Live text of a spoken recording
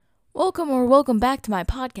Welcome back to my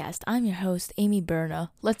podcast. I'm your host, Amy Berna.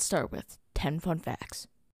 Let's start with 10 fun facts.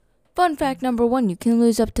 Fun fact number 1, you can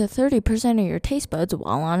lose up to 30% of your taste buds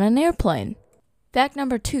while on an airplane. Fact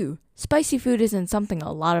number 2, spicy food isn't something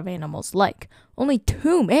a lot of animals like. Only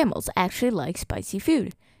 2 mammals actually like spicy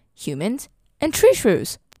food: humans and tree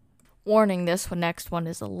shrews. Warning, this next one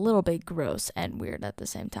is a little bit gross and weird at the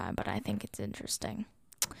same time, but I think it's interesting.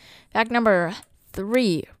 Fact number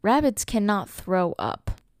 3, rabbits cannot throw up.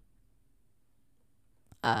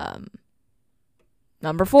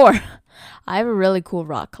 Number 4, I have a really cool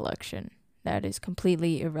rock collection that is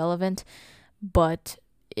completely irrelevant, but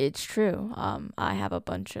it's true. I have a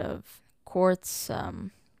bunch of quartz,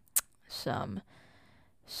 some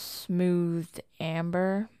smooth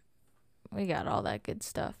amber. We got all that good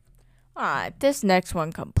stuff. Alright, this next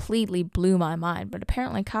one completely blew my mind, but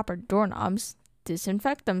apparently copper doorknobs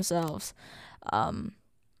disinfect themselves. I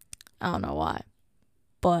don't know why,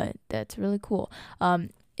 but that's really cool.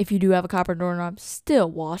 If you do have a copper doorknob, still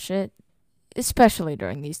wash it, especially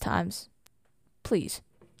during these times. Please,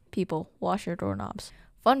 people, wash your doorknobs.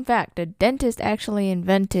 Fun fact, a dentist actually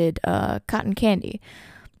invented cotton candy.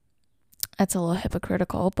 That's a little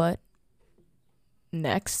hypocritical, but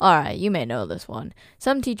next. Alright, you may know this one.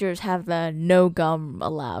 Some teachers have the no gum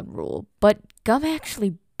allowed rule, but gum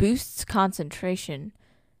actually boosts concentration.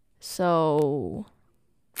 So,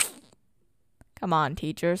 come on,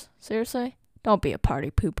 teachers. Seriously? Don't be a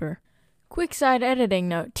party pooper. Quick side editing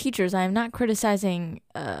note. Teachers, I am not criticizing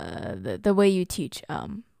the way you teach.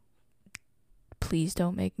 Please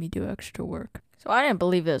don't make me do extra work. So I didn't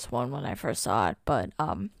believe this one when I first saw it, but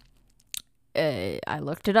I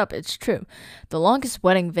looked it up. It's true. The longest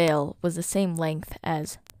wedding veil was the same length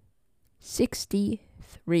as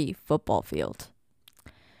 63 football fields.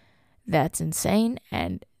 That's insane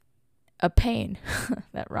and a pain.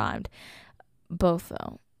 That rhymed. Both,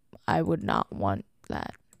 though. I would not want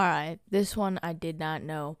that. Alright, this one I did not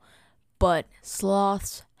know, but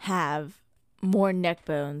sloths have more neck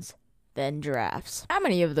bones than giraffes. How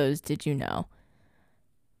many of those did you know?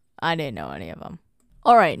 I didn't know any of them.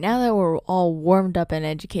 Alright, now that we're all warmed up and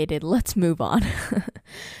educated, let's move on.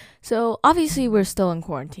 So, obviously we're still in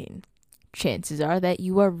quarantine. Chances are that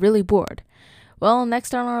you are really bored. Well,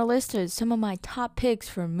 next on our list is some of my top picks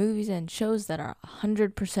for movies and shows that are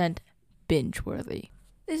 100% binge-worthy.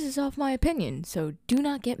 This is off my opinion, so do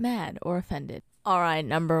not get mad or offended. Alright,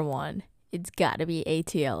 number 1. It's gotta be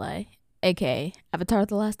ATLA, aka Avatar: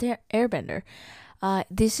 The Last Airbender.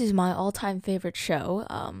 This is my all-time favorite show.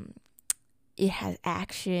 It has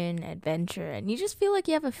action, adventure, and you just feel like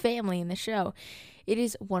you have a family in the show. It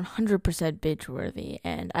is 100% binge-worthy,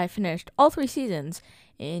 and I finished all 3 seasons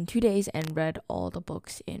in 2 days and read all the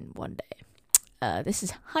books in 1 day. This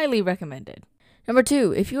is highly recommended. Number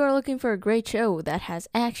 2, if you are looking for a great show that has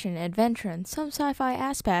action, adventure, and some sci-fi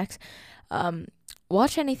aspects,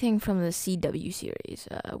 watch anything from the CW series,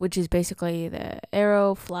 which is basically the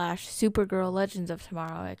Arrow, Flash, Supergirl, Legends of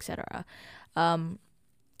Tomorrow, etc.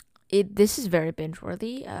 This is very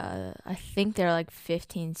binge-worthy. I think there are like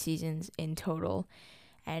 15 seasons in total,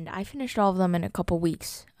 and I finished all of them in a couple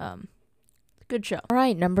weeks. Good show.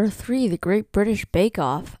 Alright, number 3, The Great British Bake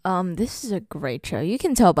Off. This is a great show. You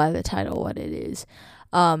can tell by the title what it is.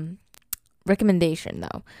 Recommendation,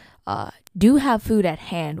 though. Do have food at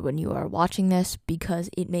hand when you are watching this because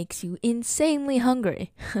it makes you insanely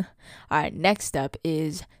hungry. Alright, next up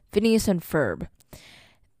is Phineas and Ferb.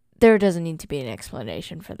 There doesn't need to be an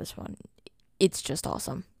explanation for this one. It's just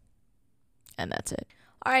awesome. And that's it.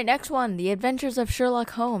 Alright, next one, The Adventures of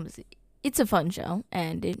Sherlock Holmes. It's a fun show,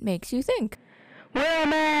 and it makes you think. Wear a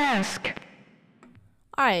mask!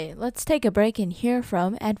 Alright, let's take a break and hear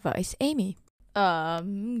from Advice Amy.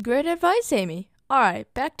 Great advice, Amy.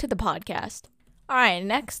 Alright, back to the podcast. Alright,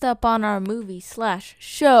 next up on our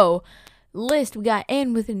movie/show list, we got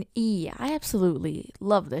Anne with an E. I absolutely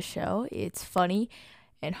love this show. It's funny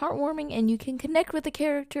and heartwarming, and you can connect with the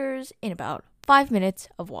characters in about 5 minutes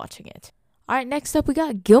of watching it. Alright, next up we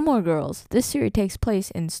got Gilmore Girls. This series takes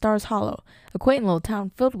place in Stars Hollow, a quaint little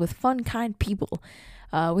town filled with fun, kind people.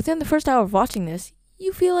 Within the first hour of watching this,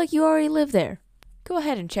 you feel like you already live there. Go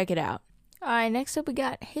ahead and check it out. Alright, next up we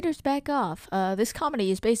got Haters Back Off. This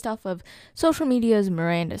comedy is based off of social media's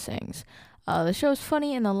Miranda Sings. The show is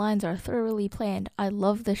funny and the lines are thoroughly planned. I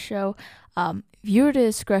love this show. Viewer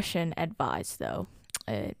discretion advised, though.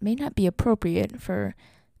 It may not be appropriate for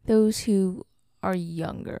those who are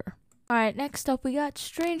younger. Alright, next up we got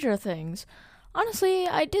Stranger Things. Honestly,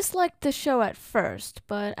 I disliked the show at first,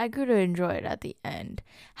 but I grew to enjoy it at the end.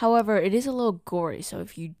 However, it is a little gory, so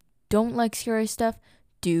if you don't like scary stuff,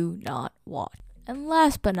 do not watch. And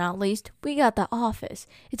last but not least, we got The Office.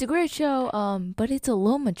 It's a great show, but it's a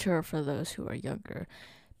little mature for those who are younger.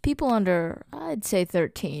 People under, I'd say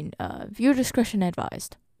 13, viewer discretion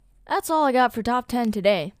advised. That's all I got for Top 10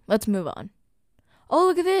 today. Let's move on. Oh,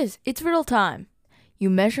 look at this. It's riddle time. You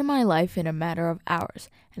measure my life in a matter of hours,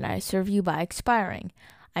 and I serve you by expiring.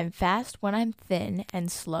 I'm fast when I'm thin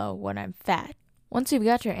and slow when I'm fat. Once you've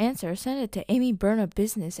got your answer, send it to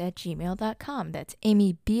amybernabusiness@gmail.com. That's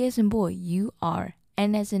Amy, B as in boy, U-R,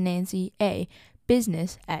 N as in Nancy, A,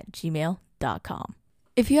 business@gmail.com.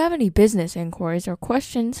 If you have any business inquiries or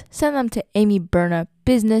questions, send them to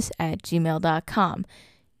amybernabusiness@gmail.com.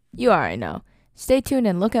 You already know. Stay tuned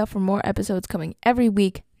and look out for more episodes coming every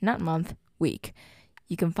week, not month, week.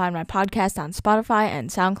 You can find my podcast on Spotify and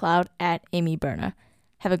SoundCloud at Amy Berna.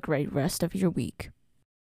 Have a great rest of your week.